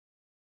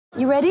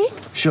You ready?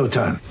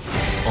 Showtime.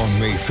 On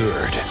May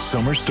 3rd,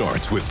 summer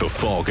starts with The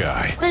Fall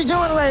Guy. Let's do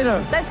it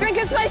later. Let's drink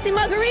a spicy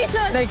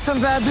margarita. Make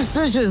some bad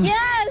decisions.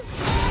 Yes!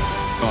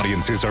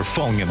 Audiences are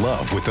falling in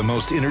love with the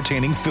most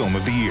entertaining film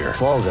of the year.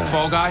 Fall Guy.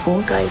 Fall Guy?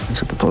 Fall Guy.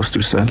 That's what the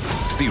poster said.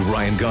 See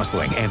Ryan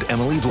Gosling and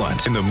Emily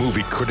Blunt in the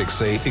movie critics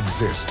say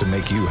exists to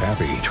make you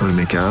happy. Trying to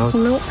make it out?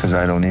 Nope. Because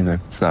I don't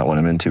either. It's not what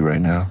I'm into right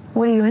now.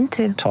 What are you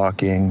into?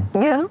 Talking.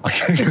 Yeah.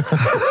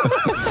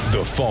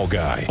 The Fall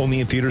Guy.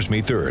 Only in theaters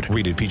May 3rd.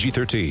 Rated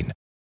PG-13.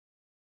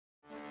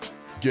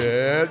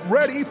 Get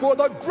ready for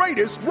the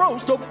greatest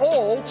roast of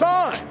all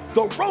time.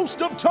 The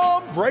Roast of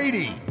Tom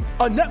Brady.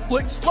 A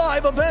Netflix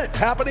live event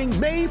happening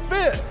May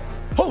 5th.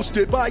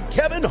 Hosted by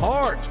Kevin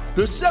Hart.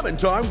 The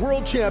 7-time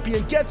world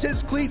champion gets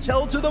his cleats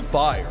held to the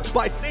fire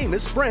by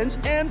famous friends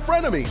and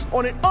frenemies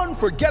on an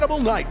unforgettable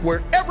night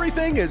where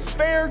everything is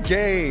fair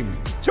game.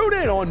 Tune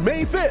in on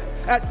May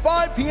 5th at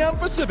 5 p.m.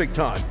 Pacific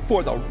time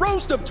for the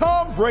Roast of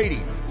Tom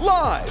Brady.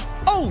 Live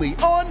only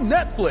on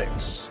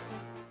Netflix.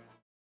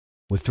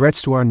 With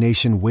threats to our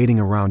nation waiting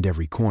around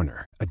every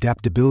corner,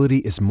 adaptability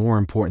is more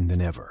important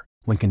than ever.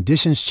 When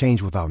conditions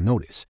change without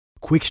notice,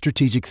 quick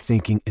strategic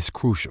thinking is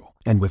crucial.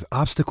 And with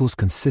obstacles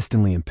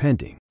consistently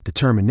impending,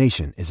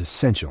 determination is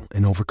essential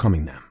in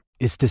overcoming them.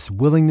 It's this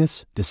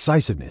willingness,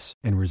 decisiveness,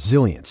 and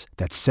resilience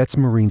that sets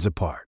Marines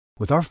apart.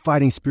 With our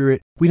fighting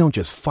spirit, we don't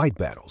just fight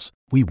battles,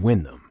 we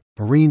win them.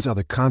 Marines are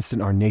the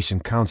constant our nation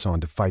counts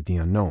on to fight the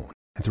unknown.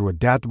 And through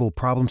adaptable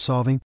problem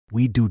solving,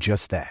 we do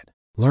just that.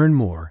 Learn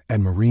more at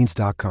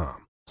marines.com.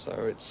 So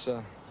it's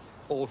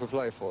all for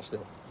play for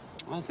still?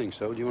 I think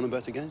so. Do you want to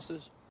bet against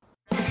us?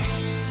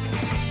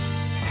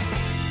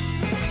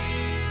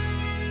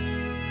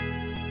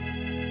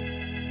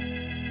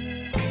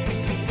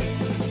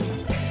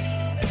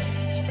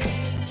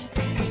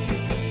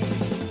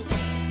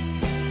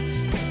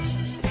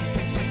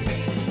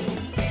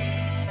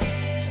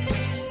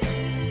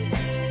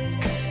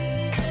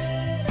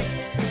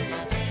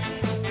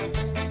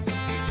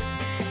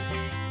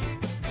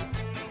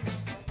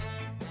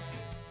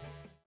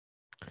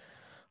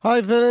 Hi,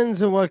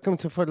 villains, and welcome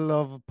to For the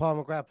Love of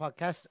Paul McGrath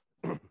podcast.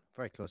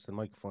 Very close to the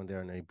microphone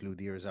there, and I blew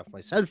the ears off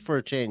myself for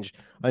a change.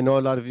 I know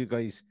a lot of you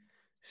guys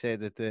say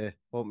that the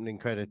opening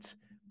credits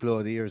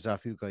blow the ears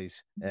off you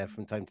guys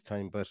from time to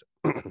time, but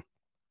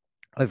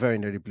I very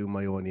nearly blew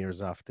my own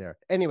ears off there.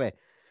 Anyway,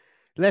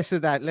 less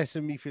of that, less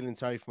of me feeling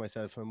sorry for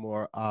myself, and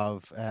more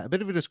of a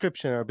bit of a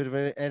description or a bit of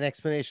an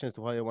explanation as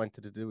to why I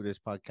wanted to do this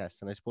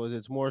podcast. And I suppose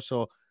it's more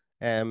so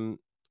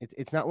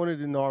it's not one of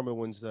the normal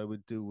ones that I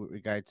would do with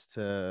regards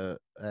to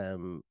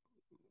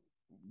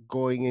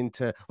going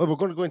into. Well, we're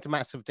going to go into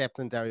massive depth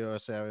in Dario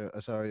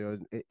Osorio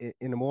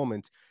in a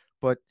moment,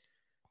 but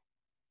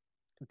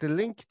the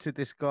link to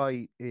this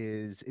guy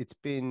is it's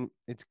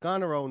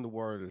gone around the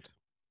world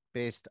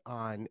based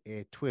on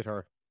a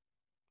Twitter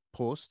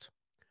post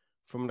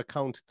from an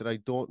account that I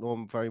don't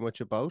know very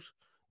much about,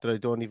 that I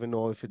don't even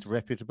know if it's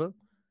reputable,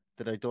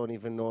 that I don't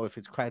even know if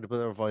it's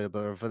credible or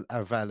viable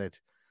or valid.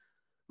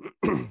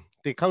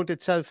 The account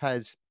itself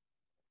has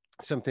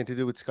something to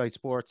do with Sky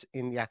Sports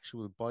in the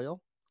actual bio.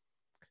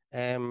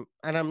 And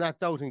I'm not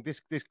doubting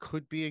this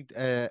could be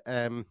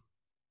a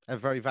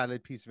very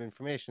valid piece of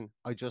information.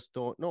 I just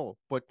don't know.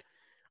 But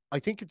I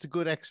think it's a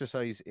good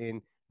exercise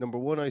in, number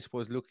one, I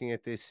suppose, looking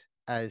at this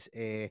as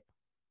a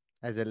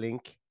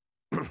link.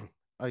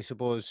 I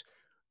suppose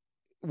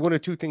one or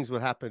two things will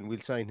happen. We'll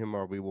sign him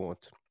or we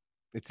won't.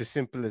 It's as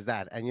simple as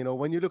that. And, you know,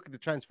 when you look at the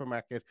transfer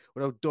market,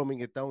 without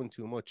dumbing it down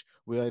too much,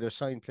 we either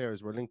sign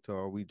players we're linked to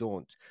or we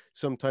don't.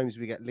 Sometimes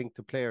we get linked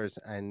to players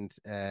and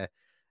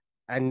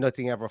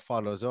nothing ever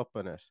follows up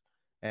on it.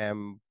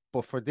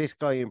 But for this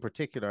guy in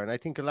particular, and I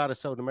think a lot of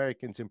South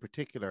Americans in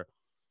particular,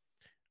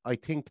 I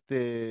think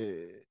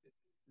it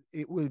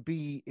will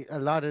be a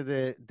lot of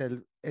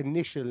the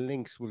initial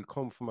links will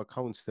come from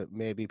accounts that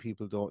maybe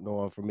people don't know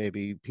of, or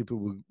maybe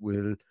people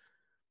will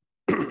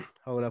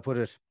how will I put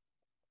it?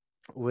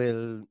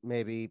 Will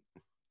maybe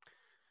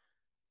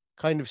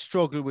kind of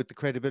struggle with the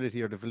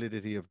credibility or the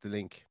validity of the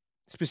link,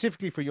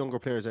 specifically for younger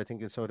players, I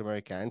think, in South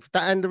America.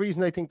 And the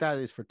reason I think that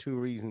is for two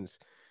reasons.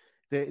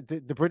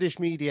 The British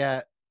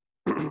media,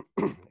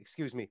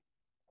 excuse me,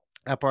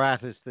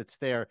 apparatus that's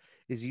there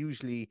is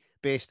usually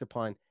based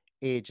upon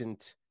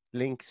agent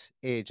links,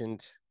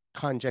 agent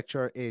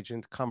conjecture,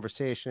 agent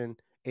conversation,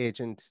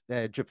 agent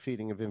drip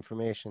feeding of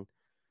information.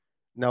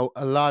 Now,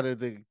 a lot of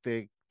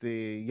the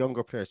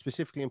younger players,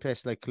 specifically in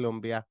places like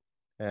Colombia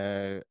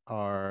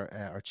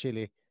or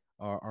Chile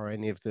or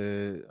any of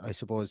the, I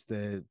suppose,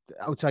 the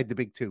outside the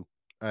big two,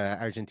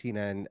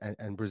 Argentina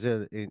and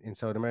Brazil in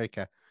South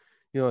America,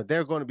 you know,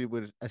 they're going to be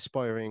with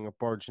aspiring or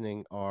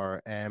burgeoning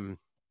or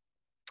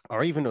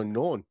even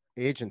unknown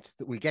agents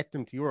that will get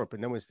them to Europe.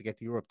 And then once they get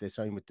to Europe, they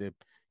sign with the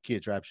Kia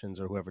Draptions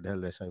or whoever the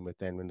hell they sign with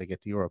then when they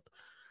get to Europe.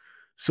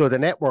 So the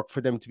network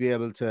for them to be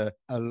able to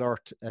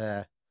alert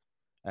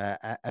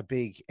a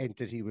big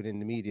entity within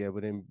the media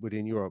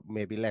within Europe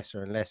may be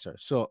lesser and lesser.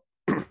 So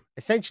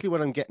essentially what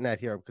I'm getting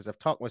at here, because I've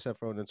talked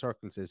myself around in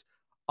circles, is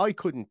I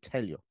couldn't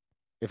tell you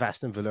if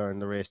Aston Villa are in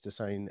the race to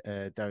sign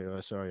Dario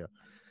Osorio.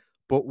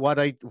 But what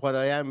I do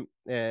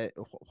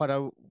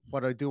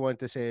want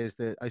to say is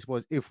that I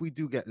suppose if we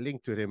do get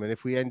linked with him, and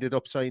if we ended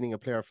up signing a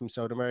player from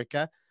South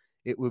America,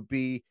 it would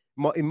be,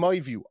 in my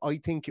view, I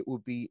think it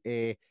would be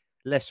a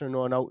lesser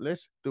known outlet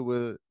that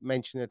will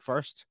mention it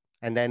first,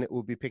 and then it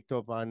will be picked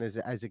up on as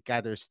it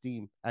gathers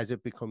steam, as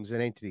it becomes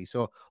an entity.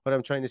 So what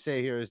I'm trying to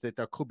say here is that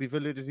there could be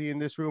validity in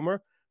this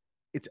rumor.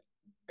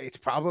 It's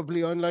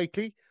probably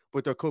unlikely,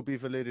 but there could be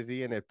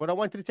validity in it. But I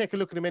wanted to take a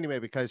look at him anyway,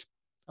 because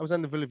I was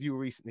on the Villa View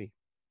recently,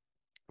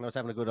 and I was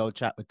having a good old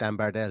chat with Dan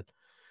Bardell,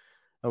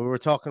 and we were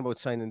talking about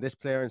signing this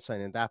player and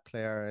signing that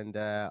player. And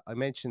I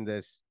mentioned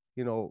that,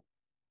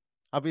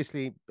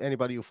 obviously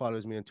anybody who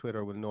follows me on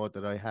Twitter will know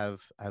that I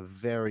have a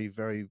very,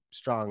 very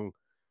strong,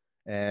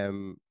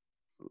 I'm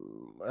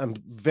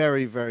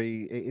very,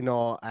 very in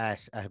awe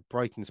at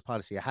Brighton's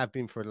policy. I have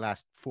been for the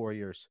last 4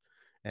 years,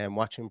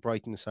 watching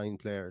Brighton sign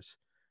players,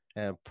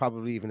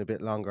 probably even a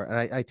bit longer. And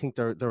I think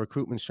their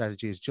recruitment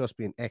strategy has just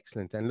been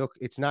excellent. And look,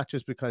 it's not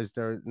just because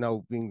they're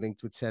now being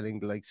linked with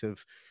selling the likes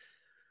of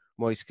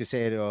Moise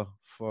Caicedo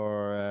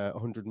for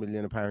 100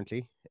 million,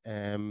 apparently.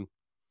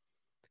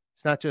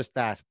 It's not just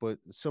that, but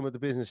some of the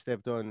business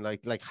they've done,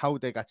 like how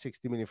they got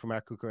 60 million from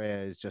Marco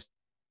Correa, is just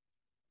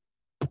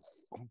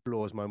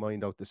blows my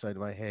mind out the side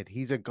of my head.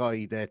 He's a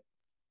guy that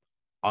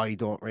I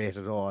don't rate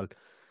at all.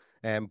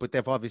 But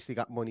they've obviously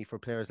got money for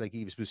players like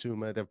Yves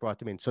Bissouma. They've brought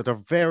them in. So they're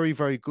very,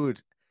 very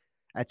good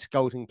at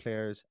scouting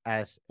players,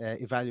 at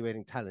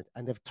evaluating talent.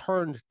 And they've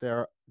turned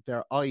their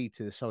eye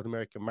to the South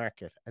American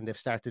market, and they've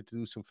started to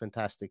do some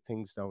fantastic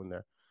things down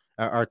there,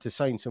 or to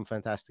sign some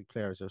fantastic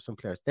players, or some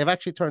players. They've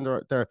actually turned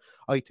their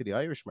eye to the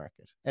Irish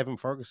market. Evan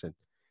Ferguson.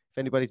 If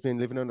anybody's been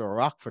living under a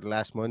rock for the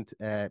last month,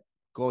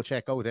 go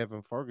check out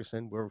Evan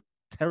Ferguson. We're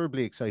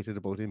terribly excited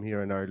about him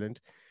here in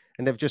Ireland.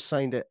 And they've just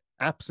signed an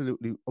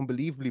absolutely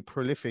unbelievably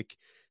prolific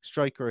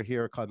striker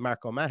here called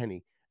Mark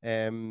O'Mahony,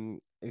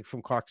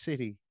 from Cork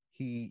City.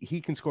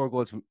 He can score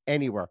goals from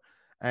anywhere,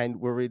 and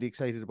we're really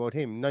excited about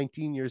him.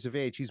 19 years of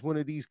age. He's one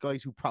of these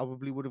guys who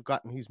probably would have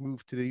gotten his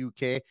move to the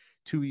UK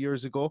 2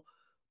 years ago,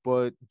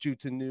 but due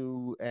to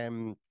new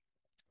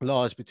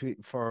laws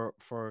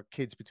for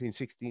kids between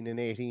 16 and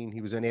 18,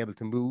 he was unable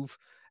to move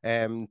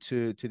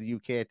to the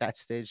UK at that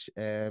stage,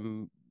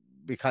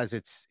 because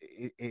it's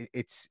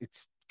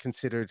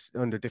considered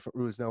under different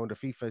rules now under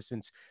FIFA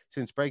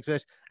since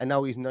Brexit. And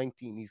now he's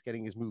 19, he's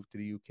getting his move to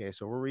the UK.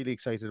 So we're really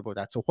excited about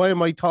that. So why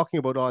am I talking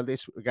about all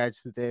this with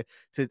regards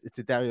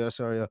to Dario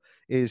Osorio,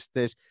 is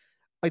that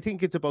I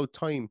think it's about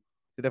time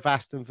that if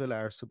Aston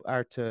Villa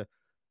are to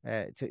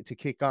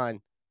kick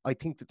on, I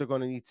think that they're going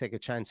to need to take a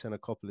chance on a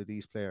couple of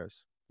these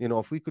players.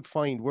 If we could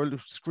find, we're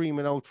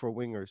screaming out for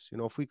wingers.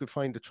 If we could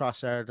find a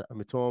Trossard, a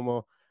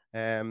Mitoma,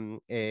 an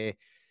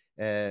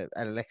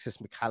Alexis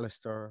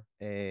McAllister,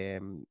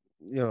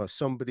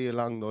 somebody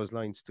along those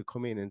lines to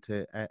come in and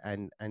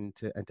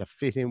to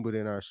fit in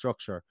within our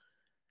structure,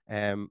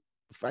 and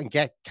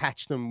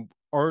catch them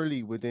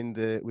early within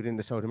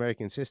the South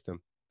American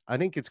system. I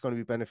think it's going to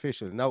be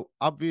beneficial. Now,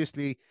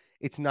 obviously,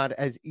 it's not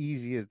as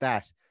easy as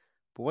that,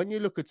 but when you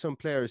look at some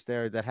players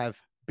there that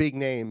have big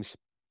names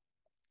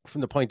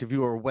from the point of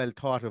view are well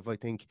thought of, I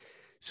think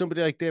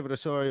somebody like David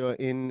Osorio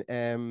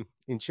in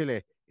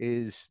Chile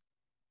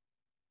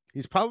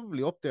he's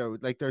probably up there.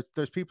 Like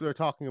there's people who are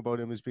talking about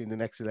him as being the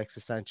next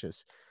Alexis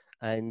Sanchez.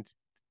 And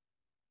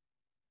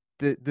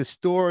the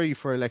story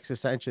for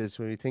Alexis Sanchez,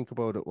 when we think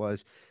about it,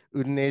 was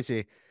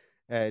Udinese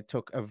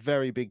took a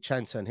very big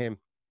chance on him,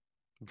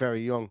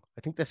 very young.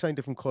 I think they signed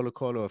him from Colo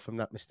Colo, if I'm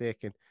not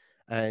mistaken.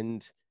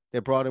 And they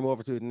brought him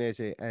over to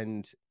Udinese,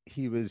 and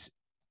he was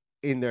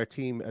in their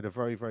team at a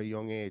very, very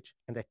young age.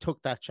 And they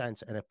took that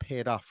chance, and it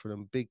paid off for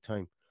them big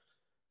time.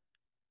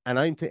 And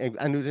and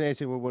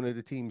Udinese were one of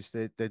the teams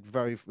that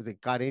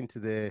got into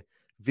the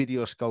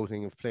video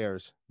scouting of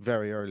players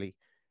very early.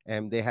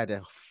 And they had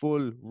a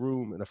full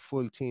room and a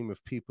full team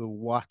of people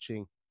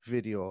watching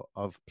video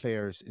of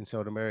players in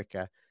South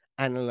America,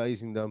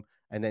 analyzing them,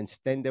 and then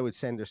they would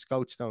send their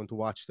scouts down to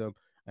watch them,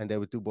 and they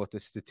would do both the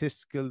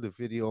statistical, the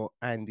video,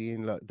 and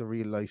the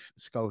real life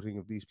scouting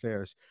of these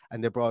players.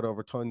 And they brought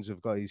over tons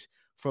of guys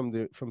from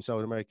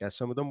South America.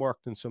 Some of them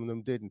worked and some of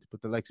them didn't.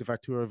 But the likes of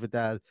Arturo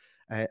Vidal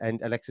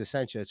and Alexis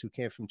Sanchez, who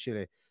came from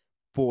Chile,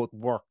 both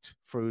worked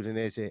for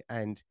Udinese,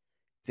 and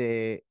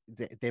they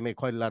made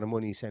quite a lot of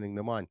money sending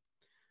them on.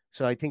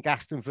 So I think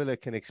Aston Villa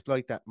can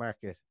exploit that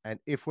market. And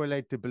if we're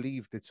led to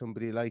believe that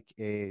somebody like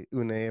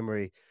Unai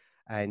Emery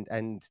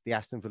and the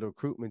Aston Villa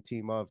recruitment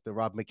team of the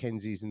Rob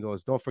McKenzies and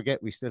those, don't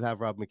forget, we still have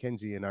Rob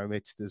McKenzie in our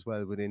midst as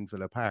well within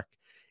Villa Park.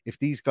 If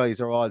these guys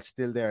are all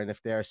still there, and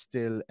if they're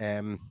still,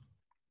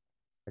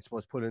 I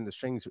suppose, pulling the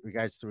strings with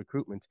regards to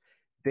recruitment,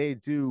 they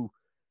do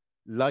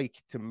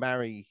like to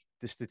marry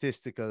the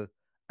statistical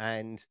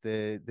and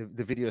the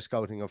video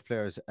scouting of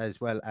players, as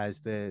well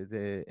as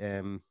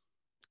the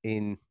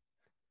in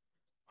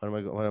what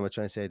am I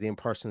trying to say? The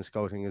in-person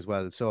scouting as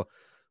well. So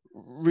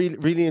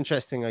really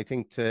interesting, I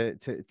think,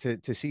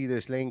 to see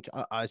this link.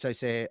 As I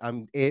say,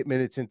 I'm 8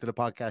 minutes into the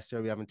podcast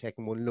here. We haven't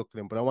taken one look at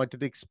him, but I wanted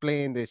to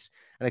explain this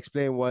and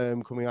explain why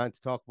I'm coming on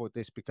to talk about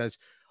this, because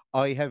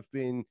I have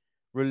been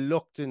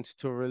reluctant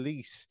to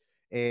release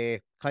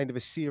a kind of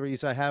a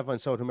series I have on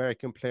South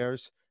American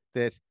players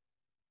that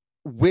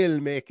will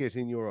make it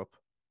in Europe.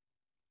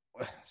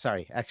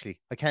 Sorry, actually,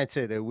 I can't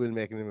say they will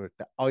make it in Europe.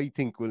 That I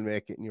think will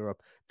make it in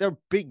Europe. They're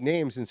big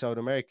names in South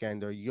America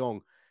and they're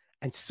young.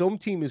 And some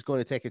team is going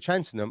to take a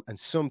chance on them, and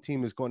some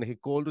team is going to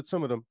hit gold with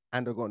some of them,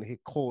 and they're going to hit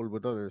cold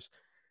with others.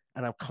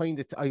 And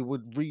I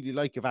would really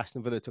like if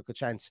Aston Villa took a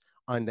chance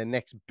on the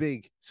next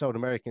big South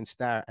American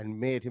star and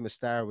made him a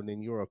star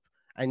within Europe.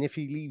 And if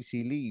he leaves,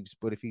 he leaves.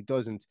 But if he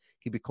doesn't,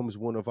 he becomes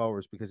one of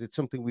ours, because it's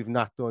something we've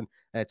not done.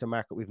 It's a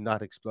market we've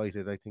not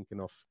exploited, I think,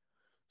 enough.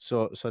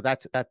 So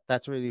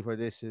that's really where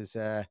this is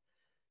where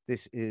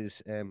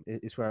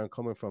I'm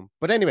coming from.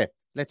 But anyway,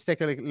 let's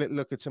take a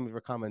look at some of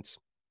your comments.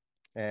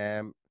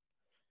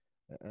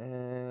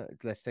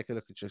 Let's take a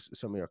look at just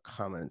some of your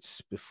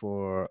comments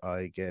before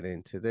I get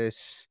into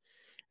this.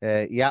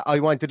 Yeah, I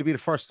wanted to be the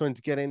first one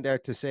to get in there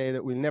to say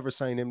that we'll never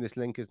sign him. This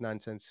link is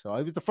nonsense. So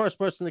I was the first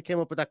person that came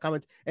up with that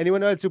comment.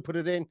 Anyone else who put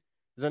it in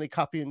is only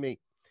copying me.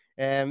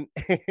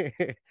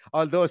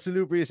 Although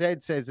Salubrious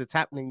Ed says it's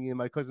happening,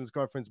 my cousin's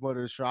girlfriend's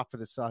mother is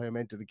Shropshire saw him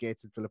enter the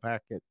gates at Villa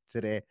Park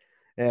today.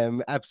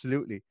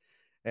 Absolutely.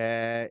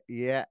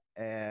 Yeah.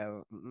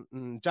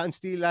 John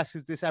Steele asks,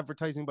 is this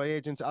advertising by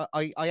agents?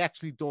 I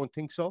actually don't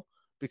think so,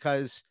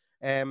 because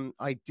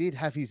I did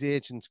have his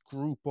agent's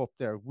group up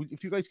there.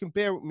 If you guys can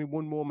bear with me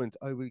one moment,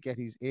 I will get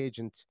his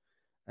agent,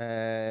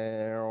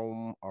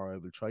 or I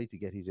will try to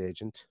get his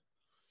agent.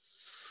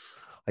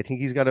 I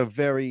think he's got a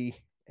very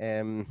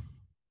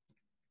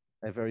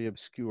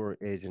obscure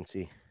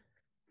agency,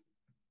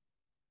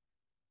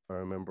 if I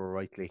remember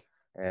rightly.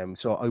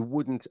 So I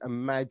wouldn't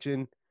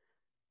imagine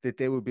that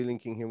they would be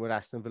linking him with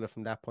Aston Villa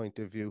from that point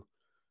of view.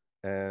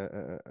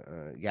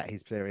 Yeah,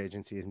 his player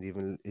agency isn't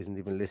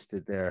even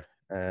listed there.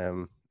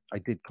 I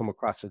did come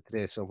across it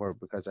today somewhere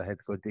because I had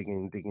to go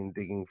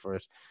digging for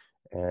it.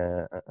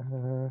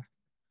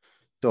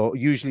 So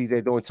usually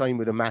they don't sign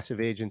with a massive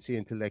agency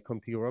until they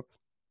come to Europe.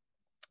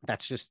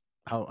 That's just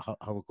how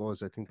it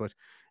goes, I think. But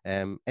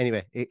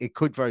anyway, it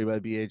could very well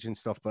be agent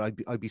stuff, but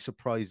I'd be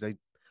surprised.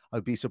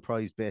 I'd be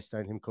surprised based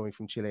on him coming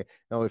from Chile.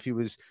 Now, if he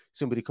was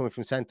somebody coming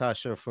from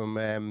Santos or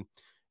from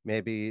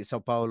maybe Sao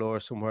Paulo or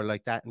somewhere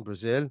like that in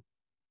Brazil,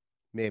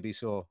 maybe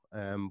so.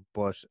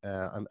 But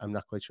I'm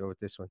not quite sure with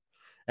this one.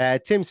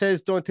 Tim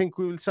says, don't think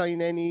we will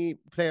sign any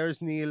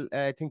players, Neil.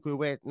 I think we'll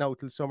wait now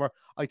till summer.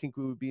 I think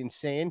we would be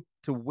insane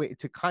to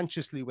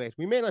consciously wait.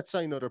 We may not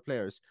sign other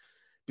players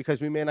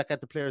because we may not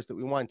get the players that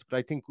we want, but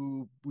I think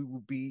we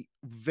would be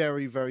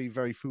very, very,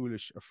 very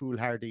foolish or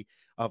foolhardy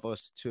of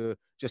us to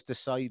just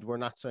decide we're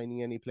not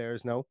signing any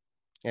players now,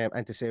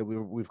 and to say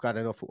we've got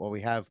enough of what we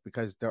have,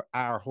 because there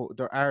are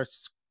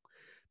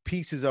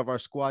pieces of our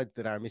squad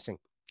that are missing.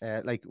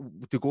 Like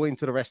to go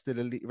into the rest of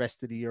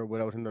the year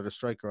without another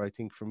striker, I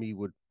think for me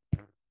would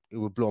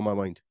blow my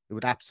mind. It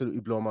would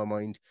absolutely blow my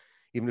mind,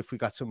 even if we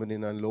got someone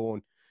in on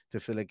loan to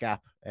fill a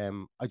gap.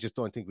 I just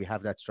don't think we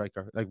have that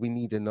striker. Like, we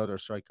need another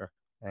striker.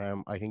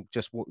 I think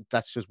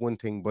that's just one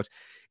thing. But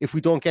if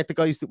we don't get the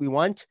guys that we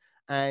want,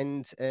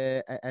 and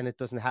it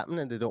doesn't happen,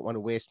 and they don't want to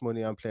waste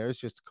money on players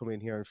just to come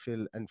in here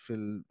and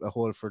fill a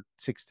hole for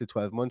 6 to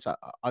 12 months,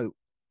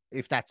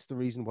 if that's the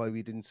reason why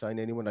we didn't sign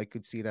anyone, I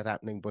could see that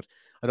happening. But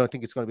I don't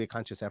think it's going to be a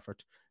conscious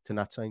effort to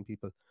not sign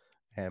people.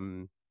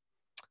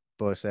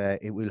 But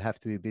it will have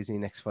to be busy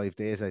next 5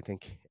 days, I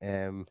think.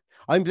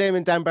 I'm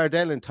blaming Dan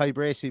Bardell and Ty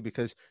Bracey,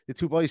 because the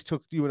two boys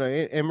took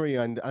Unai Emery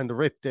on the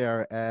rip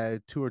there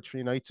 2 or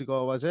 3 nights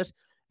ago, was it?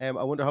 I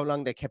wonder how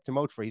long they kept him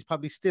out for. He's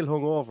probably still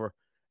hungover.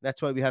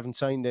 That's why we haven't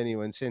signed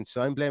anyone since.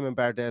 So I'm blaming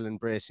Bardell and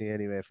Bracey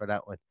anyway for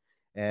that one.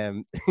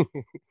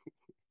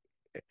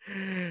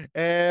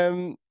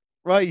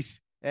 Right.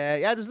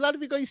 Yeah, there's a lot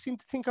of you guys seem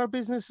to think our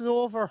business is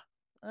over.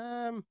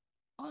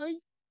 I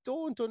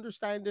don't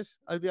understand it.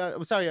 I'll be honest.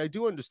 I'm sorry, I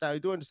do understand. I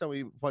do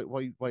understand why why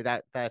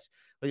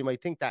you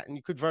might think that, and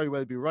you could very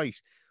well be right.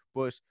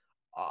 But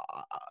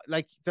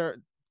like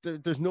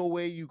there's no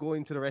way you go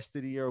into the rest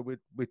of the year with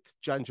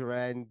John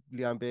Duran,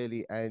 Leon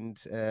Bailey, and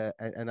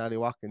Ollie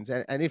Watkins.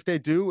 And if they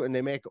do and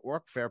they make it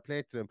work, fair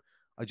play to them.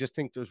 I just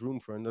think there's room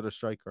for another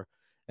striker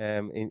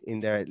in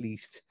there at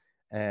least.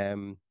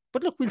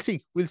 But look, we'll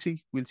see.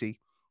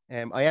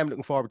 I am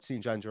looking forward to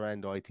seeing John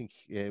Duran, though. I think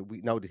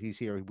now that he's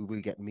here, we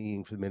will get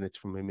meaningful minutes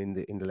from him in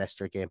the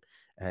Leicester game,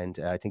 and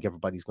I think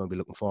everybody's going to be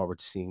looking forward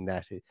to seeing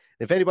that.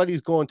 If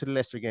anybody's going to the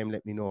Leicester game,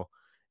 let me know,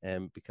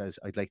 because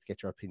I'd like to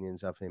get your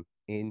opinions of him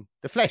in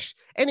the flesh.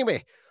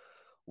 Anyway,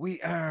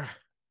 we're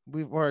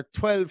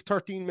 12,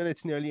 13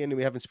 minutes nearly in, and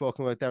we haven't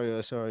spoken about Dario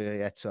Osorio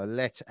yet, so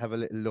let's have a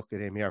little look at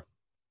him here.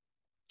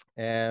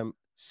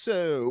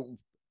 So.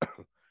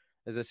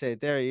 As I said,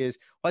 there he is.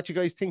 What do you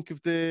guys think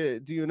of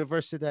the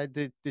Universidad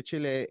de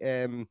Chile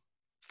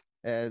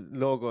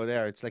logo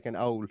there? It's like an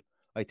owl.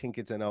 I think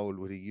it's an owl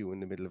with a U in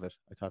the middle of it.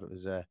 I thought it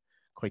was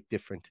quite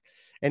different.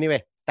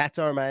 Anyway, That's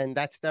our man.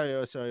 That's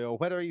Dario Osorio.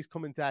 Whether he's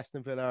coming to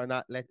Aston Villa or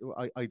not,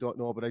 I don't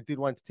know. But I did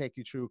want to take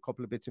you through a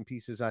couple of bits and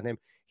pieces on him.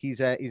 He's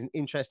an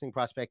interesting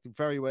prospect,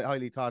 very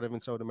highly thought of in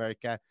South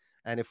America.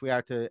 And if we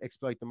are to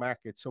exploit the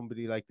market,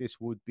 somebody like this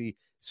would be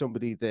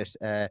somebody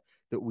that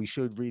we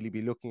should really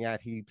be looking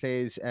at. He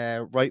plays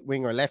right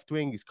wing or left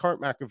wing. His current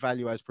market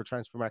value as per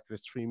transfer market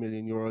is €3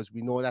 million.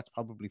 We know that's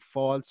probably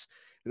false.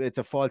 It's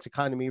a false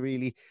economy,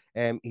 really.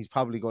 He's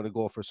probably going to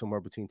go for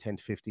somewhere between 10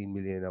 to 15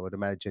 million, I would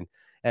imagine.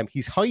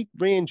 His height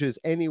ranges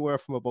anywhere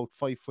from about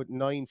 5'9",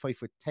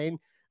 5'10",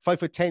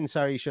 5'10",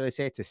 sorry, should I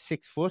say, to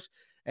 6 foot.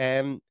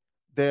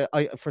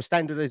 For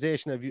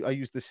standardization, I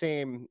use the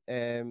same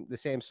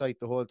site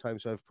the whole time,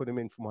 so I've put him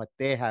in from what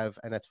they have,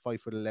 and that's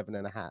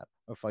 5'11.5"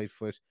 or 5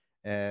 foot.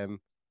 5'11.5".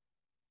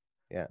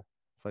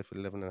 I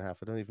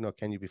don't even know,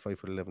 can you be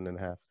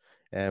 5'11.5"?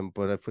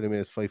 But I've put him in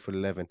as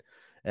 5'11".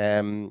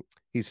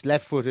 He's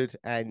left-footed,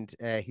 and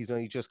he's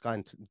only just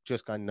gone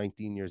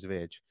 19 years of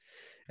age.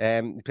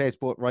 He plays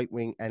both right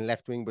wing and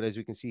left wing, but as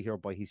we can see here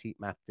by his heat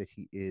map, that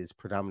he is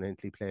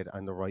predominantly played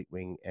on the right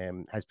wing.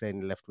 Has played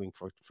in the left wing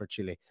for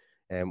Chile.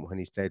 When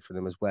he's played for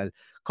them as well.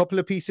 Couple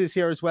of pieces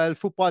here as well.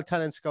 Football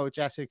talent scout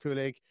Jacek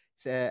Kulig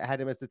had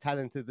him as the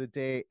talent of the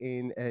day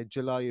in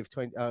July the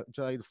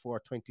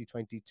 4th,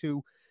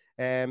 2022.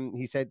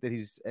 He said that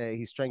his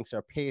strengths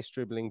are pace,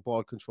 dribbling,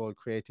 ball control,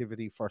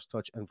 creativity, first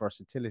touch, and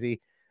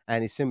versatility.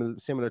 And he's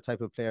similar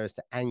type of players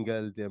to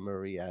Angel Di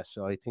Maria.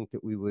 So I think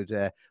that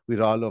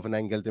we'd all love an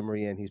Angel Di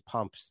Maria and his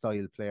pomp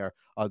style player,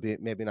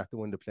 albeit maybe not the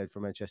one that played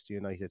for Manchester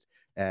United,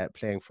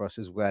 playing for us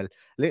as well. A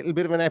little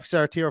bit of an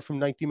excerpt here from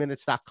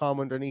 90minutes.com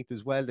underneath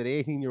as well, that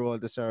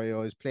 18-year-old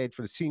Osorio has played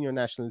for the senior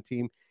national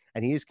team,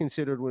 and he is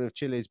considered one of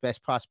Chile's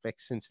best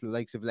prospects since the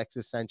likes of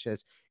Alexis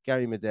Sanchez,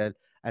 Gary Medel,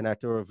 and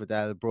Arturo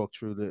Vidal broke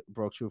through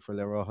for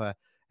La Roja.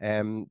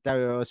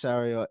 Dario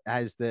Osorio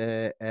has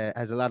a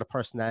lot of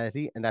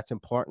personality, and that's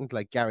important.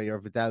 Like Gary or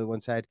Vidal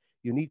once had,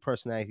 you need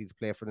personality to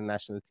play for the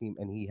national team,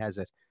 and he has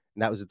it.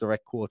 And that was a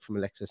direct quote from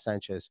Alexis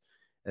Sanchez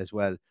as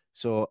well.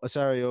 So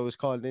Osorio was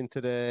called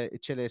into the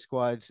Chile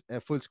squad,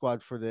 full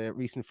squad for the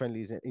recent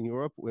friendlies in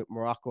Europe with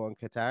Morocco and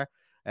Qatar.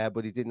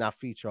 But he did not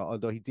feature,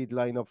 although he did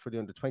line up for the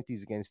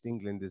under-20s against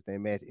England as they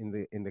met in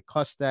the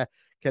Costa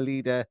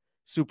Calida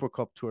Super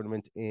Cup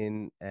tournament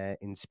in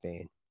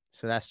Spain.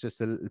 So that's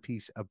just a little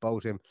piece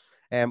about him.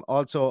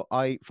 Also,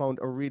 I found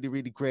a really,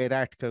 really great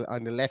article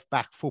on the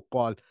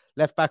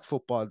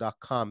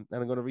leftbackfootball.com,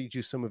 and I'm going to read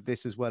you some of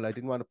this as well. I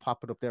didn't want to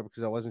pop it up there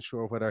because I wasn't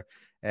sure whether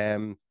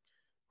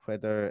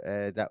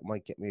that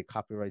might get me a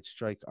copyright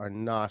strike or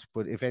not.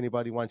 But if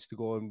anybody wants to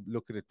go and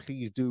look at it,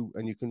 please do,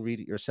 and you can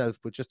read it yourself.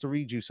 But just to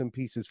read you some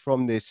pieces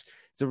from this,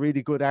 it's a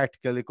really good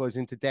article. It goes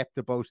into depth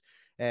about,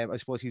 I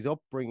suppose, his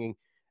upbringing.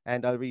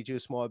 And I'll read you a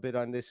small bit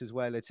on this as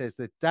well. It says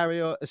that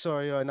Dario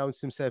Osorio announced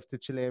himself to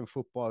Chilean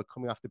football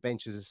coming off the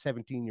bench as a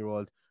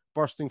 17-year-old,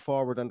 bursting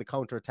forward on the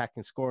counter-attack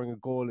and scoring a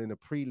goal in a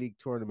pre-league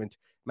tournament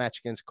match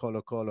against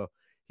Colo-Colo.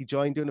 He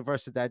joined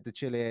Universidad de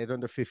Chile at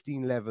under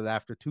 15 level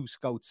after two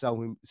scouts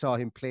saw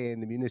him play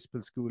in the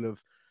municipal school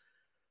of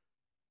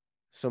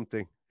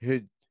something.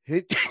 Huelas.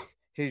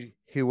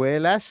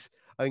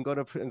 I'm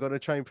gonna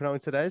try and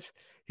pronounce it as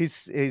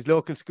his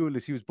local school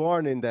is. He was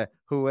born in the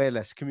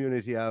Huelas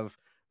community of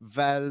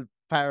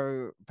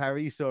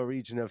Valparaíso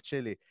region of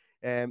Chile.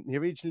 He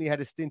originally had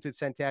a stint with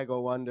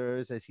Santiago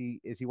Wanderers as he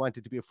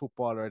wanted to be a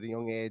footballer at a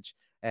young age,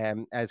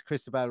 as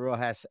Cristobal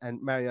Rojas and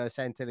Mario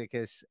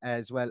Santelices,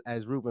 as well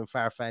as Ruben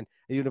Farfan,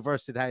 a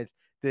Universidad,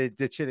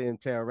 the Chilean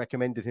player,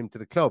 recommended him to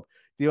the club.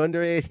 The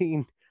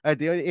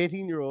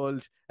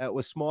 18-year-old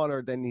was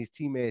smaller than his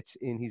teammates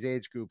in his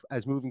age group,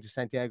 as moving to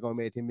Santiago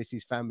made him miss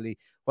his family,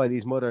 while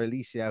his mother,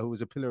 Alicia, who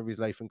was a pillar of his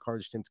life,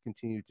 encouraged him to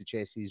continue to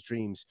chase his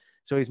dreams.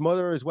 So his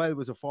mother as well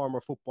was a former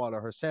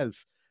footballer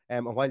herself.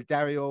 And while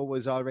Dario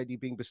was already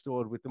being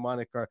bestowed with the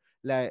moniker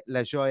La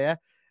Joya,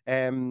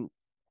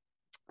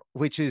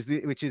 which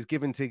is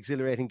given to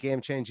exhilarating,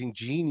 game-changing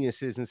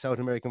geniuses in South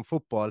American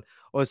football,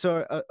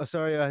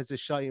 Osorio has a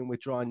shy and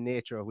withdrawn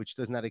nature, which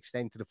does not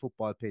extend to the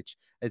football pitch,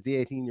 as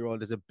the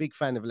 18-year-old is a big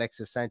fan of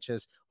Alexis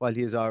Sanchez, while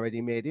he has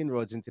already made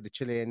inroads into the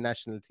Chilean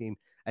national team,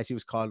 as he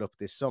was called up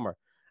this summer.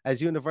 As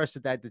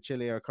Universidad de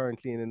Chile are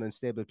currently in an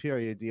unstable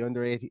period, the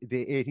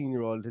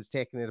 18-year-old has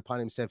taken it upon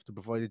himself to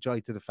provide a joy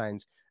to the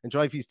fans and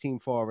drive his team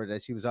forward,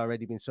 as he was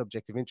already been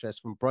subject of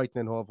interest from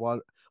Brighton and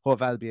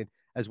Hove Albion,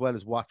 as well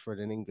as Watford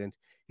in England.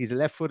 He's a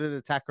left-footed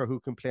attacker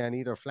who can play on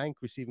either flank,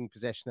 receiving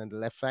possession on the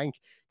left flank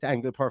to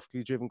angle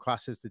perfectly driven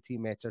crosses to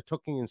teammates, or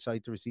tucking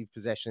inside to receive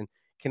possession,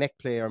 connect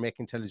play, or make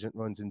intelligent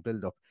runs in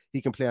build-up.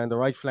 He can play on the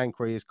right flank,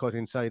 where he is cut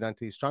inside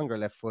onto his stronger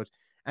left foot,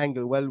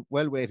 angle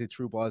well-weighted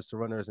through balls to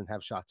runners, and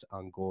have shots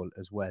on goal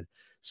as well.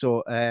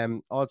 So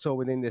also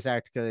within this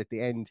article at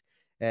the end,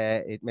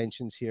 it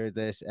mentions here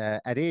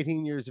that at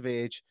 18 years of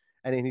age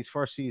and in his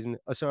first season,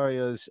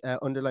 Osorio's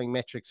underlying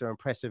metrics are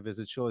impressive, as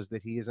it shows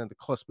that he is on the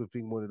cusp of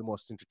being one of the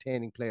most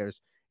entertaining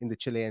players in the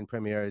Chilean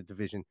Premier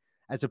Division.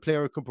 as a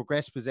player who can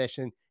progress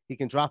possession, he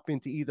can drop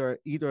into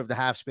either of the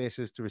half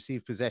spaces to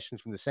receive possession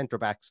from the centre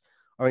backs,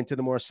 or into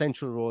the more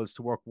central roles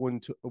to work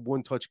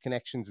one-touch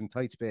connections in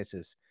tight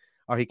spaces.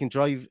 Or he can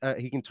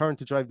turn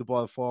to drive the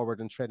ball forward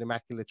and tread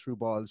immaculate through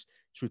balls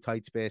through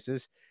tight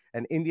spaces.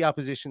 And in the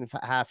opposition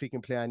half, he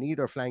can play on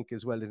either flank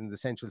as well as in the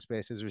central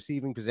spaces,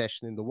 receiving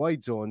possession in the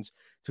wide zones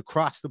to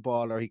cross the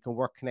ball, or he can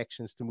work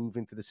connections to move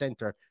into the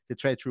centre to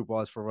tread through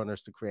balls for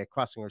runners to create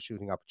crossing or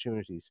shooting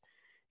opportunities.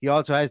 He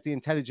also has the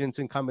intelligence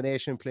and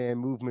combination play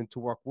and movement to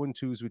work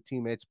 1-2s with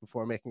teammates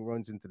before making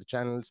runs into the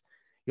channels.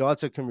 He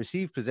also can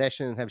receive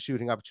possession and have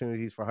shooting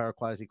opportunities for higher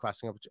quality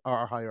crossing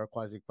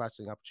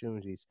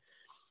opportunities.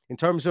 In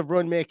terms of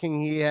run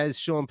making, he has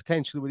shown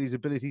potential with his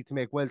ability to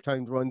make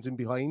well-timed runs in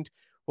behind,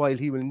 while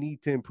he will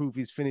need to improve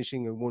his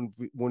finishing in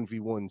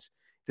 1v1s.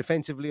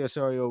 Defensively,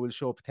 Osorio will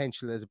show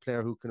potential as a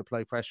player who can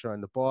apply pressure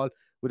on the ball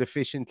with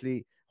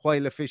efficiency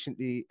while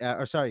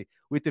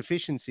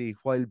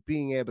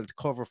being able to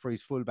cover for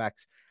his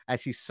fullbacks,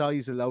 as his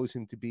size allows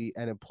him to be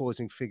an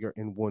imposing figure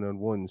in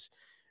one-on-ones.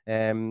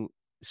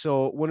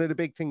 So one of the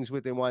big things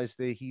with him was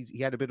that he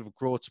had a bit of a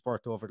growth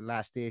spurt over the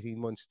last 18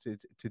 months to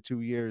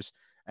 2 years.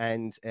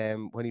 And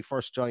when he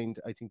first joined,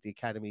 I think the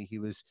academy,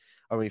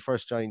 when he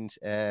first joined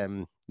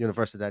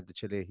Universidad de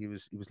Chile, he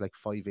was like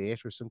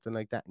 5'8" or something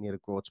like that, and he had a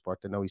growth spurt,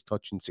 and now he's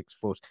touching 6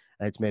 foot,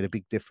 and it's made a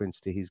big difference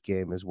to his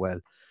game as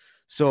well.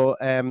 So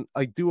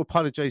I do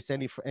apologize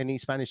to any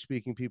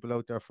Spanish-speaking people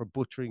out there for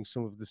butchering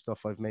some of the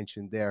stuff I've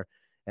mentioned there.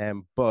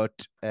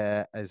 But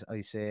as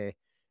I say,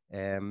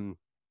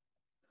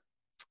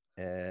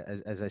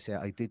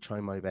 I did try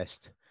my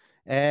best.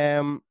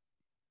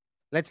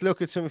 Let's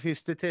look at some of his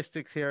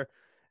statistics here.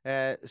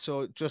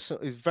 So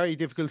it's very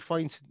difficult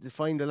to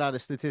find a lot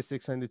of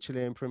statistics on the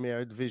Chilean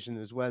Premier Division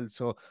as well.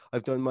 So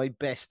I've done my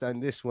best on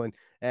this one.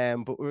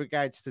 But with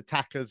regards to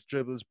tackles,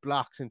 dribbles,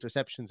 blocks,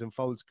 interceptions, and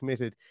fouls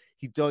committed,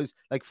 he does,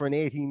 like for an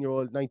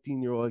 18-year-old,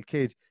 19-year-old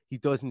kid, he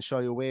doesn't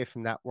shy away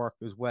from that work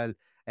as well.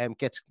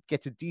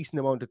 Gets a decent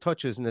amount of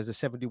touches and has a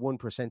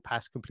 71%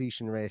 pass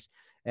completion rate.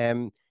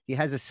 He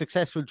has a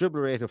successful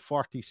dribble rate of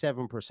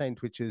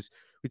 47%, which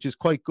is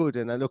quite good.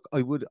 And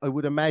I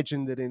would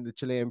imagine that in the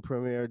Chilean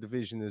Premier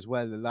Division as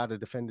well, a lot of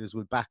defenders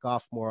will back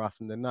off more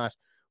often than not.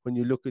 When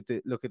you look at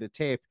the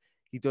tape,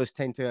 he does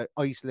tend to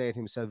isolate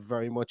himself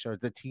very much, or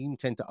the team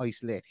tend to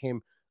isolate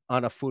him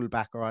on a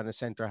fullback or on a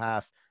centre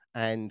half.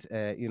 And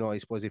I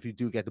suppose if you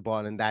do get the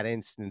ball in that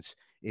instance,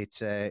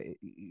 it's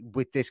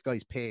with this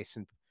guy's pace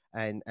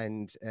and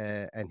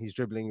his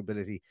dribbling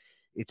ability,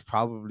 it's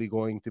probably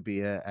going to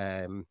be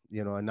a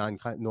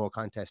no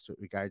contest with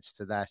regards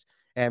to that.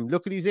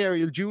 Look at his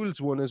aerial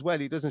duels one as well.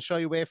 He doesn't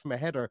shy away from a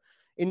header.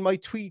 In my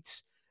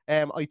tweets,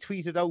 I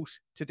tweeted out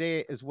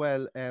today as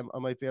well. I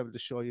might be able to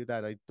show you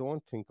that. I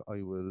don't think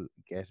I will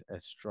get a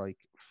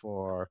strike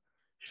for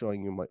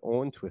showing you my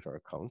own Twitter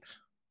account.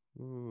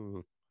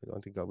 I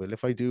don't think I will.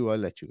 If I do, I'll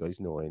let you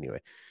guys know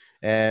anyway.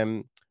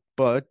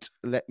 But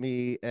let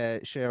me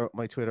share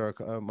my Twitter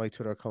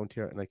account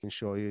here, and I can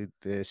show you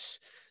this.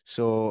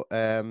 So,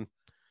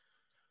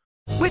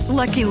 with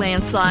Lucky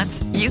Land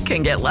Slots, you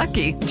can get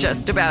lucky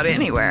just about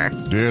anywhere.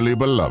 Dearly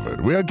beloved,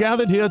 we are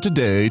gathered here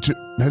today to...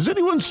 Has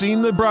anyone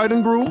seen the bride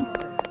and groom?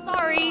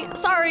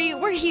 Sorry,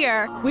 we're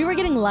here. We were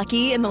getting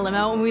lucky in the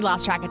limo, and we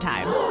lost track of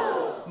time.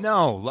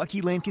 No,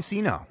 Lucky Land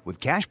Casino, with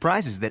cash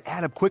prizes that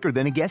add up quicker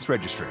than a guest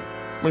registry.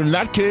 In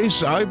that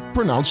case, I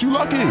pronounce you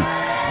lucky.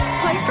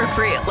 Play for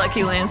free at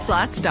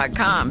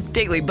LuckyLandSlots.com.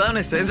 Daily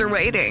bonuses are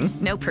waiting.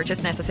 No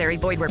purchase necessary.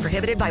 Void where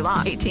prohibited by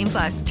law.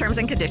 18+. Terms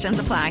and conditions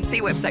apply.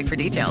 See website for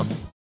details.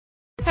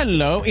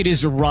 Hello, it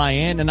is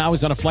Ryan, and I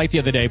was on a flight the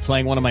other day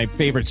playing one of my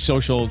favorite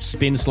social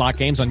spin slot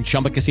games on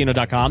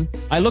ChumbaCasino.com.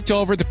 I looked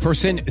over at the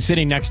person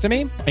sitting next to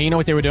me, and you know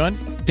what they were doing?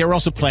 They were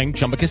also playing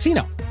Chumba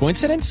Casino.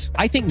 Coincidence?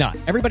 I think not.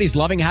 Everybody's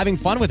loving having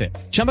fun with it.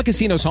 Chumba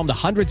Casino is home to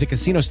hundreds of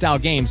casino-style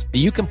games that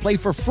you can play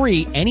for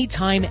free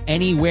anytime,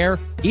 anywhere,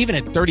 even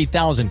at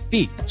 30,000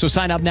 feet. So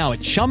sign up now at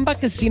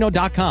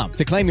ChumbaCasino.com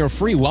to claim your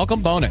free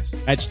welcome bonus.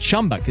 That's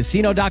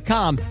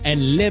ChumbaCasino.com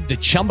and live the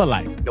Chumba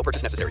life. No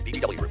purchase necessary.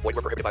 VGW. Void where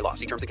prohibited by law.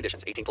 See terms and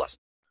conditions. 18+.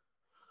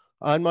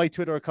 On my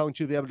Twitter account,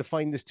 you'll be able to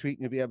find this tweet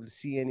and you'll be able to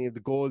see any of the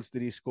goals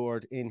that he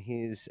scored in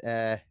his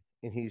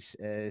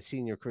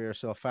senior career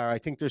so far. I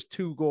think there's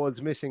 2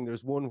 goals missing.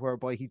 There's one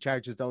whereby he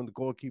charges down the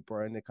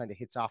goalkeeper and it kind of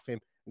hits off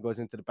him and goes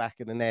into the back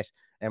of the net.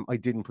 I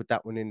didn't put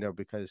that one in there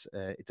because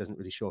it doesn't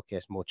really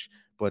showcase much,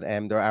 but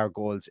there are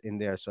goals in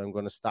there, so I'm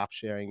going to stop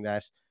sharing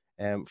that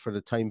for the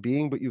time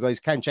being, but you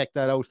guys can check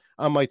that out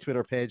on my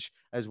Twitter page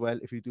as well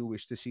if you do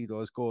wish to see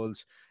those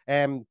goals.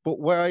 But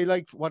what I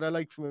like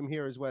from him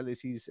here as well is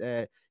he's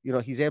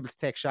able to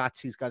take shots.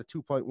 He's got a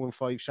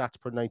 2.15 shots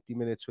per 90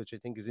 minutes, which I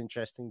think is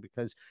interesting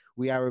because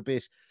we are a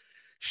bit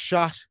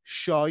shot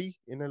shy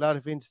in a lot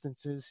of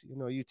instances.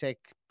 You take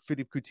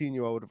Philippe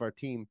Coutinho out of our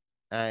team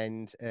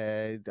and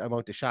the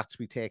amount of shots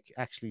we take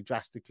actually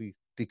drastically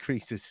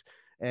decreases.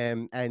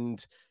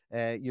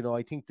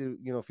 I think that,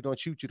 if you don't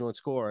shoot, you don't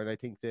score. And I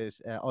think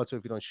that also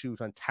if you don't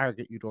shoot on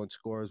target, you don't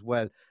score as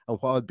well. And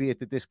albeit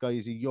that this guy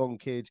is a young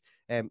kid,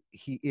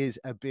 he is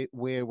a bit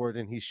wayward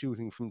and he's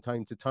shooting from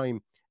time to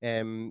time,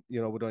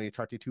 with only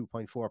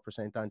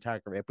 32.4% on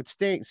target rate. But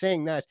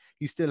saying that,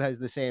 he still has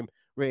the same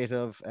rate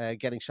of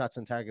getting shots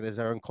on target as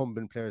our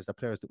incumbent players, the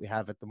players that we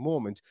have at the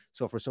moment.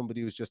 So for somebody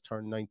who's just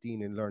turned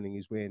 19 and learning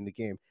his way in the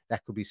game,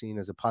 that could be seen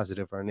as a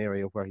positive or an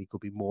area where he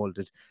could be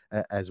molded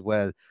as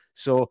well.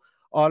 So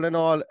all in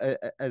all,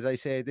 as I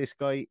say, this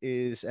guy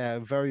is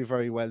very,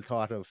 very well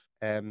thought of.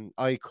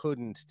 I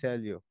couldn't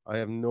tell you. I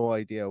have no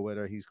idea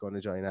whether he's going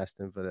to join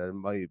Aston Villa.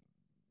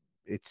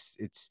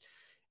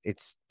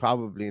 It's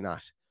probably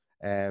not.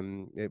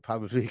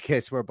 Probably a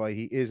case whereby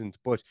he isn't.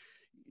 But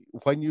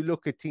when you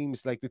look at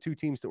teams like the two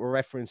teams that were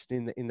referenced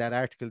in that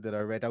article that I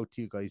read out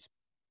to you guys,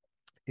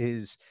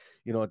 is,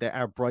 they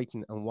are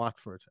Brighton and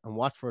Watford. And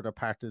Watford are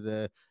part of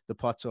the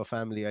Pozzo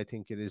family, I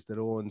think it is, that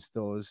owns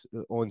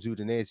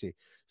Udinese.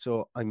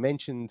 So I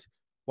mentioned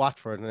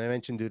Watford and I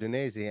mentioned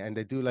Udinese, and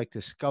they do like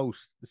to scout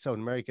South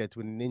America to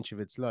an inch of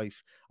its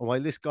life. And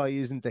while this guy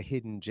isn't a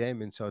hidden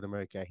gem in South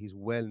America, he's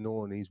well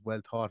known, he's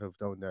well thought of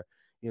down there.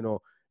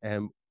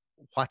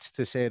 What's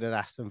to say that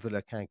Aston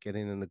Villa can't get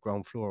in on the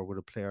ground floor with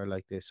a player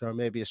like this, or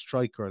maybe a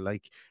striker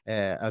like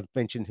I've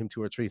mentioned him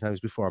 2 or 3 times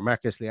before,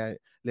 Marcus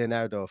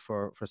Leonardo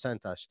for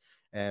Santos.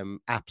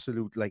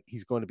 Absolute, like,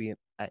 he's going to be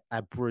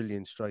a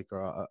brilliant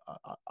striker.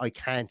 I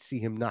can't see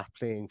him not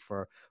playing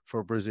for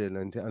Brazil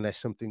unless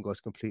something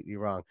goes completely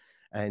wrong.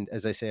 And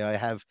as I say, I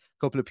have a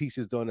couple of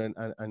pieces done and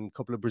a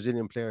couple of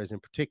Brazilian players in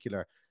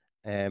particular.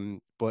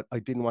 But I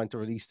didn't want to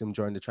release them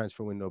during the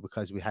transfer window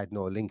because we had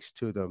no links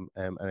to them.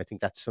 And I think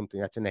that's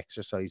an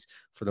exercise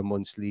for the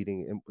months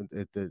leading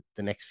the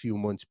next few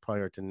months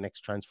prior to the next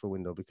transfer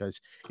window, because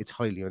it's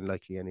highly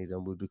unlikely any of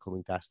them will be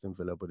coming to Aston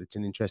Villa. But it's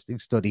an interesting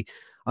study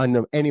on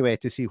them anyway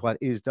to see what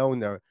is down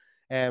there.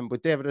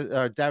 But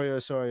Dario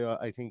Osorio,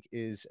 I think,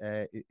 is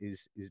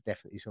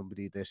definitely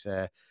somebody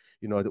that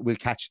that will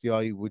catch the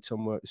eye with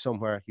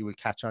somewhere. He will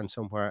catch on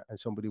somewhere, and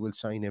somebody will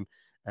sign him.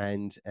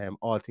 And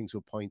all things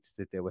will point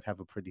that they would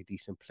have a pretty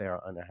decent player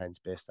on their hands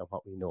based on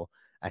what we know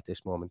at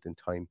this moment in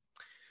time.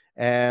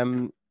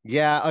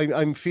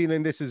 I'm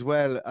feeling this as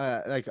well.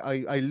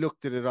 I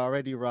looked at it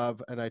already,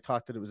 Rob, and I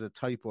thought that it was a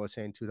typo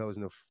saying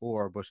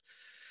 2004, but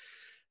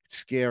it's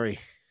scary.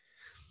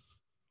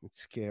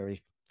 It's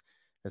scary.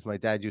 As my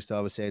dad used to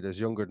always say,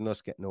 there's younger than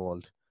us getting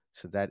old.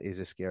 So that is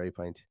a scary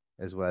point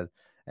as well.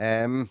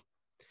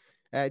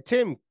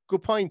 Tim,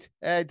 good point.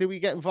 Did we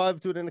get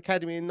involved with an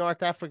academy in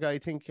North Africa? I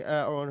think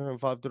or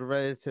involved with a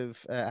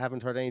relative.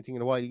 Haven't heard anything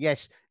in a while.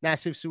 Yes,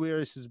 Nassif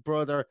Sawiris'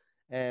 brother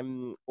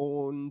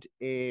owned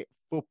a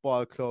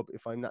football club,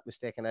 if I'm not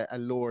mistaken, a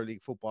lower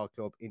league football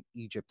club in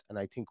Egypt. And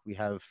I think we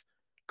have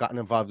gotten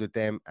involved with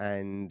them,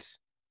 and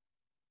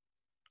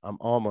I'm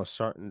almost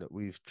certain that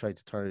we've tried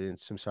to turn it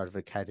into some sort of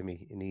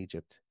academy in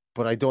Egypt.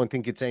 But I don't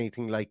think it's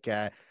anything like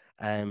a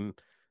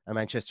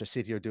Manchester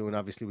City are doing,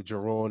 obviously, with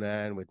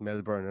Girona and with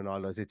Melbourne and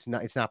all those. It's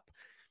not.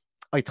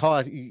 I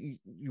thought you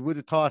would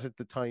have thought at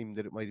the time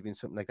that it might have been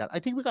something like that. I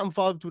think we got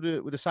involved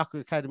with a soccer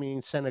academy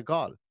in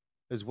Senegal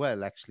as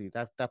well. Actually,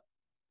 that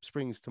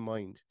springs to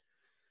mind.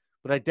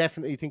 But I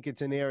definitely think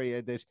it's an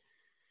area that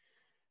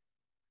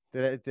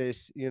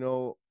there's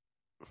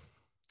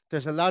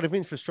a lot of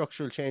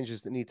infrastructural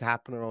changes that need to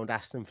happen around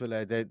Aston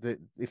Villa.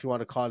 If you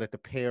want to call it the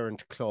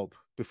parent club,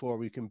 before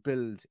we can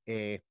build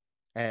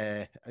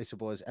I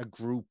suppose a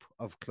group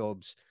of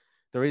clubs.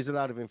 There is a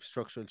lot of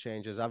infrastructural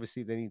changes.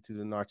 Obviously, they need to do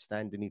the North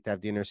Stand. They need to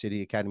have the inner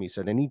city academy.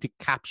 So they need to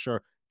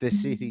capture the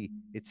city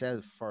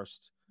itself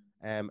first.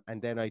 And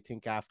then I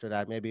think after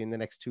that, maybe in the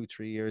next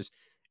 2-3 years,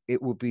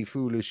 it would be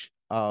foolish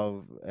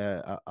I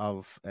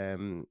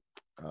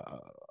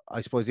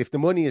suppose, if the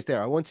money is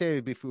there. I won't say it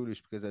would be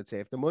foolish, because I'd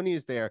say if the money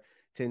is there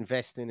to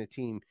invest in a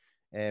team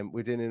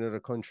within another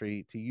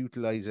country, to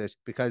utilize it,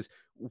 because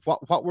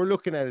what we're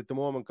looking at the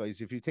moment,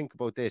 guys, if you think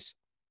about this,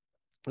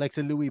 like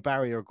so Louis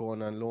Barry are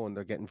going on loan,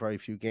 they're getting very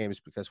few games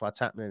because what's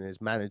happening is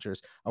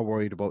managers are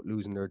worried about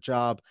losing their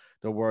job.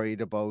 They're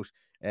worried about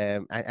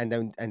and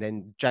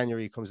then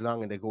January comes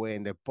along and they go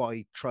in, they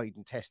buy tried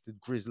and tested,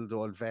 grizzled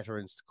old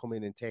veterans to come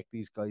in and take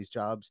these guys'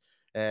 jobs,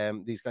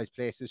 these guys'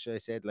 places, should I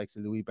say, like so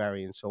Louis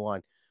Barry and so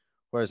on.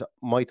 Whereas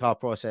my thought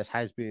process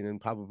has been,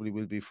 and probably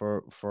will be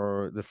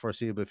for the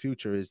foreseeable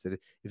future, is that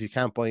if you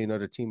can't buy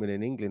another team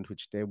in England,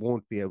 which they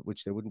wouldn't be able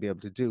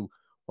to do,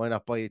 why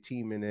not buy a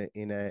team in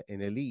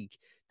a league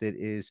that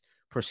is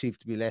perceived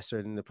to be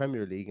lesser than the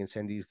Premier League and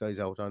send these guys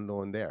out on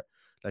loan there?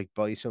 Like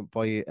buy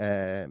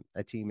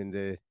a team in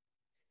the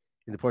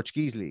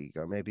Portuguese league,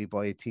 or maybe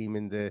buy a team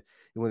in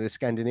one of the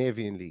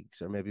Scandinavian leagues,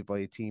 or maybe buy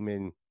a team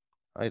in,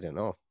 I don't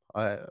know,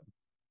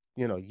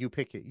 you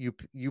pick it.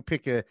 You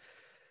pick a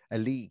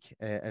league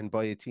and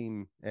buy a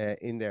team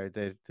in there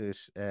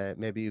that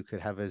maybe you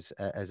could have as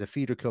a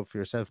feeder club for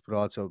yourself, but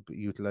also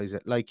utilize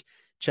it like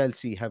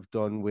Chelsea have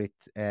done with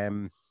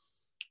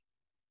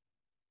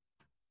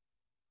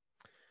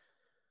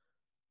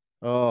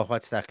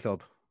what's that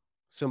club?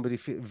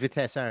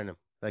 Vitesse Arnhem.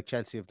 like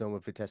Chelsea have done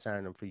with Vitesse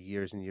Arnhem for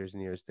years and years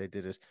and years. They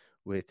did it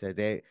with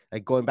they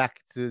like going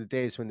back to the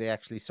days when they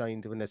actually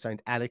signed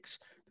Alex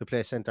to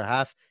play centre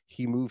half.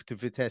 He moved to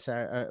Vitesse.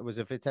 Was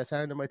it Vitesse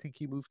Arnhem? I think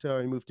he moved to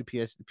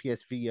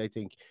PSV. I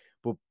think,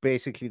 but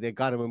basically they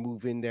got him a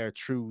move in there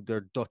through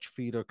their Dutch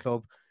feeder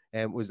club.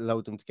 And was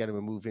allowed them to get him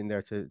a move in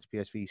there to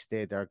PSV,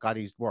 stayed there, got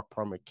his work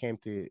permit, came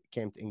to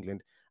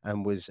England,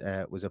 and was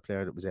a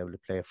player that was able to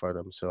play for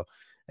them. So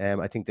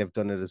I think they've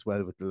done it as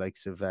well with the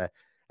likes of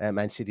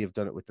Man City have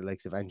done it with the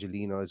likes of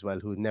Angelino as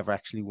well, who never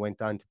actually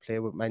went on to play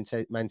with Man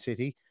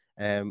City.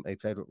 He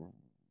played with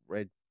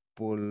Red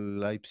Bull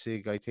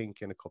Leipzig, I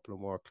think, and a couple of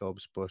more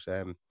clubs. But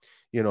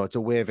it's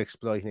a way of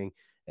exploiting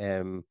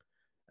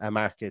a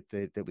market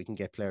that we can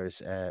get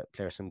players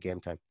some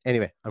game time.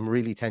 Anyway, I'm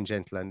really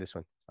tangential on this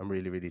one.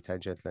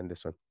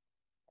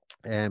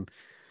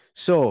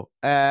 So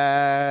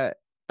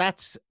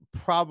that's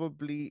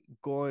probably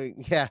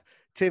going. Yeah,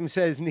 Tim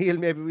says, Neil,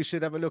 maybe we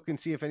should have a look and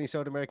see if any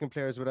South American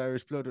players with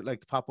Irish blood would like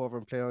to pop over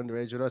and play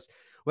underage with us.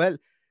 Well,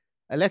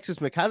 Alexis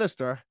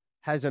McAllister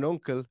has an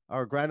uncle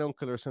or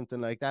granduncle or something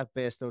like that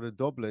based out of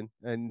Dublin,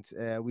 and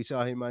we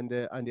saw him on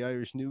the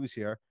Irish news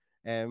here.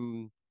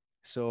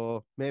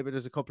 So maybe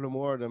there's a couple of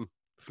more of them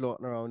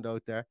floating around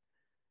out there.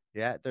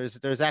 Yeah,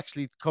 there's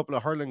actually a couple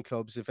of hurling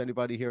clubs. If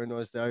anybody here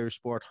knows the Irish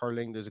sport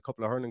hurling, there's a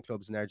couple of hurling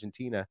clubs in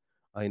Argentina.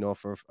 I know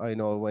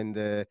when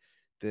the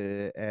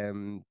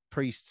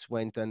priests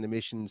went on the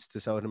missions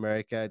to South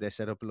America, they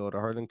set up a load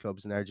of hurling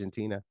clubs in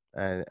Argentina,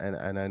 and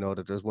I know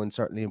that there's one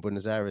certainly in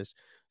Buenos Aires.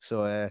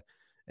 So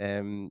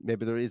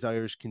maybe there is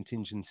Irish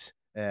contingents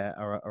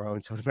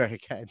around South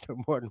America, and they're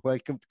more than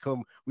welcome to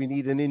come. We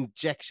need an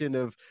injection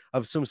of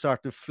some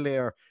sort of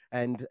flair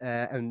and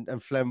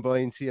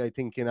flamboyancy, I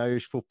think, in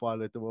Irish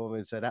football at the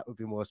moment. So that would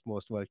be most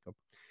welcome.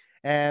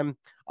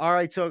 All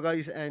right, so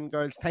guys and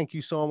girls, thank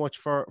you so much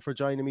for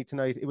joining me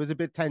tonight. It was a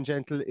bit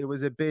tangential. It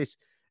was a bit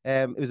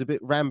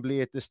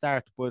rambly at the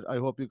start, but I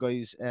hope you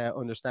guys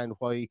understand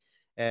why.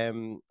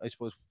 I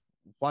suppose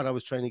what I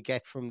was trying to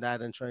get from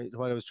that and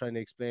what I was trying to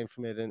explain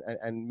from it,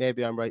 and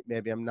maybe I'm right,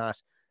 maybe I'm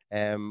not.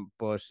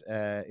 But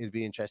it'll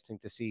be interesting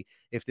to see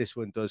if this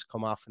one does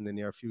come off in the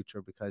near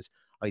future, because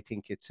I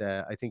think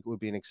it would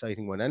be an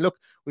exciting one. And look,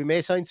 we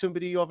may sign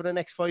somebody over the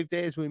next 5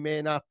 days, we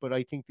may not, but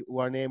I think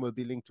our name will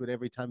be linked with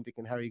every Tom, Dick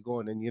and Harry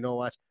going. And you know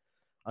what?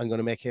 I'm going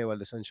to make hay while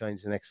the sun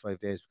shines the next 5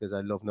 days, because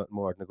I love nothing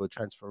more than a good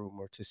transfer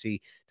rumor to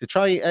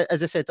try,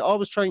 as I said, to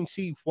always try and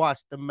see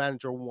what the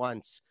manager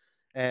wants.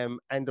 And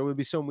there will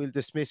be some we'll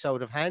dismiss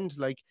out of hand,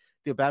 like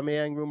the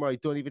Aubameyang rumor.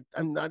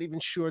 I'm not even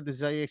sure the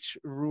Ziyech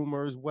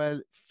rumor as well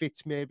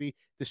fits maybe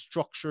the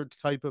structured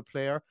type of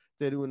player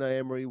that Unai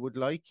Emery would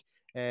like.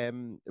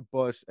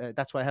 But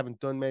that's why I haven't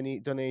done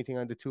anything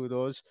on the two of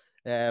those.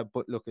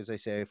 But look, as I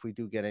say, if we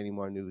do get any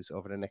more news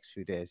over the next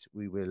few days,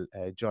 we will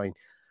join.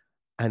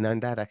 And on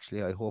that,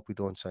 actually, I hope we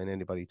don't sign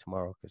anybody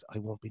tomorrow, because I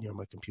won't be near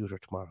my computer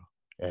tomorrow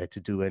to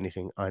do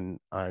anything on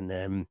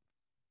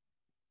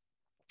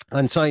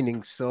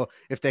signings. So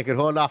if they could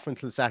hold off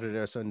until Saturday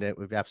or Sunday, it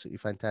would be absolutely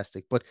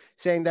fantastic. But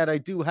saying that, I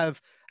do have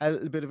a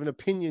little bit of an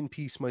opinion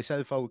piece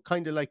myself out,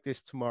 kind of like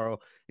this tomorrow.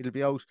 It'll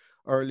be out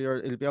earlier.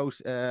 It'll be out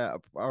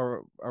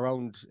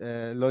around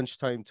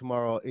lunchtime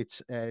tomorrow.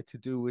 It's to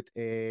do with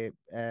a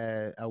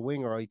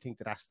winger, I think,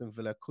 that Aston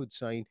Villa could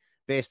sign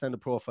based on the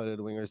profile of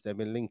the wingers they've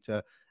been linked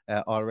to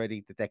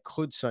already, that they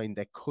could sign,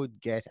 they could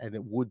get, and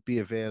it would be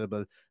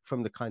available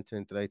from the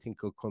continent, that I think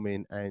could come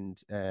in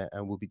and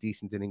will be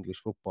decent in English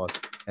football.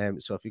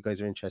 So if you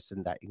guys are interested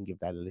in that, you can give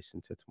that a listen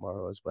to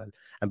tomorrow as well.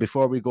 And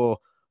before we go,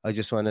 I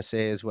just want to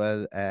say as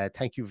well,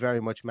 thank you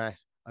very much, Matt.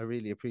 I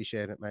really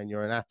appreciate it, man.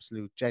 You're an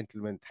absolute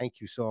gentleman. Thank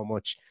you so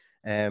much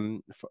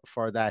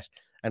for that.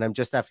 And I'm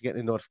just after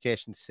getting a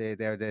notification to say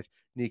there that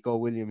Nico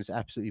Williams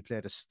absolutely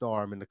played a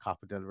storm in the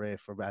Copa del Rey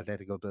for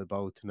Atletico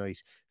Bilbao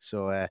tonight.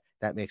 So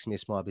that makes me a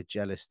small bit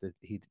jealous that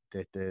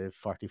the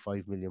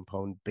 £45 million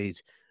bid,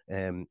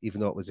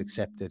 even though it was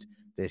accepted,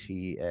 that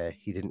he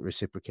didn't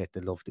reciprocate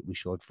the love that we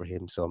showed for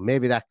him. So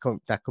maybe that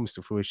comes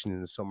to fruition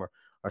in the summer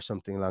or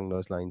something along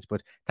those lines.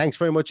 But thanks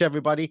very much,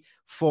 everybody,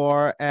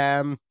 for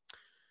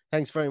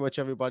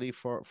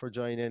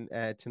joining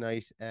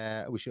tonight.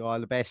 I wish you all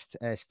the best.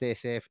 Stay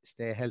safe,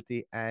 stay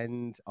healthy,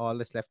 and all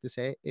that's left to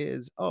say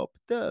is up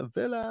the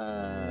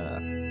Villa.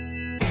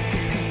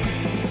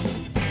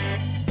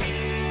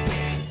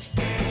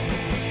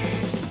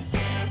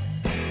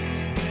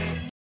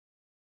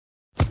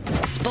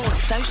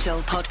 Sports Social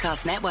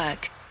Podcast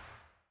Network.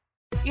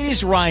 It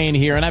is Ryan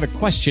here, and I have a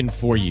question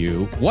for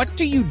you. What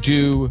do you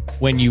do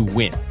when you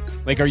win?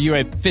 Like, are you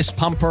a fist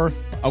pumper,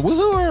 a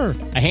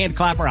woohooer, a hand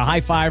clapper, a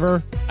high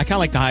fiver? I kind of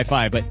like the high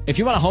five, but if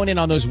you want to hone in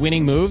on those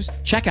winning moves,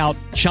 check out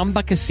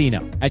Chumba Casino.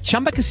 At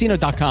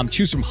ChumbaCasino.com,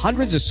 choose from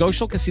hundreds of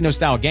social casino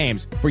style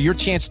games for your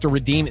chance to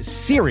redeem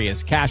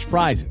serious cash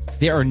prizes.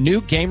 There are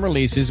new game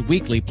releases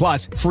weekly,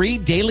 plus free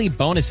daily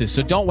bonuses.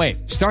 So don't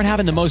wait. Start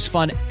having the most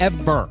fun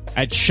ever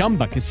at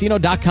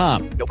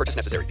ChumbaCasino.com. No purchase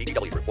necessary.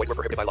 VGW Group. Void where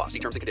prohibited by law. See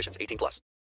terms and conditions. 18+.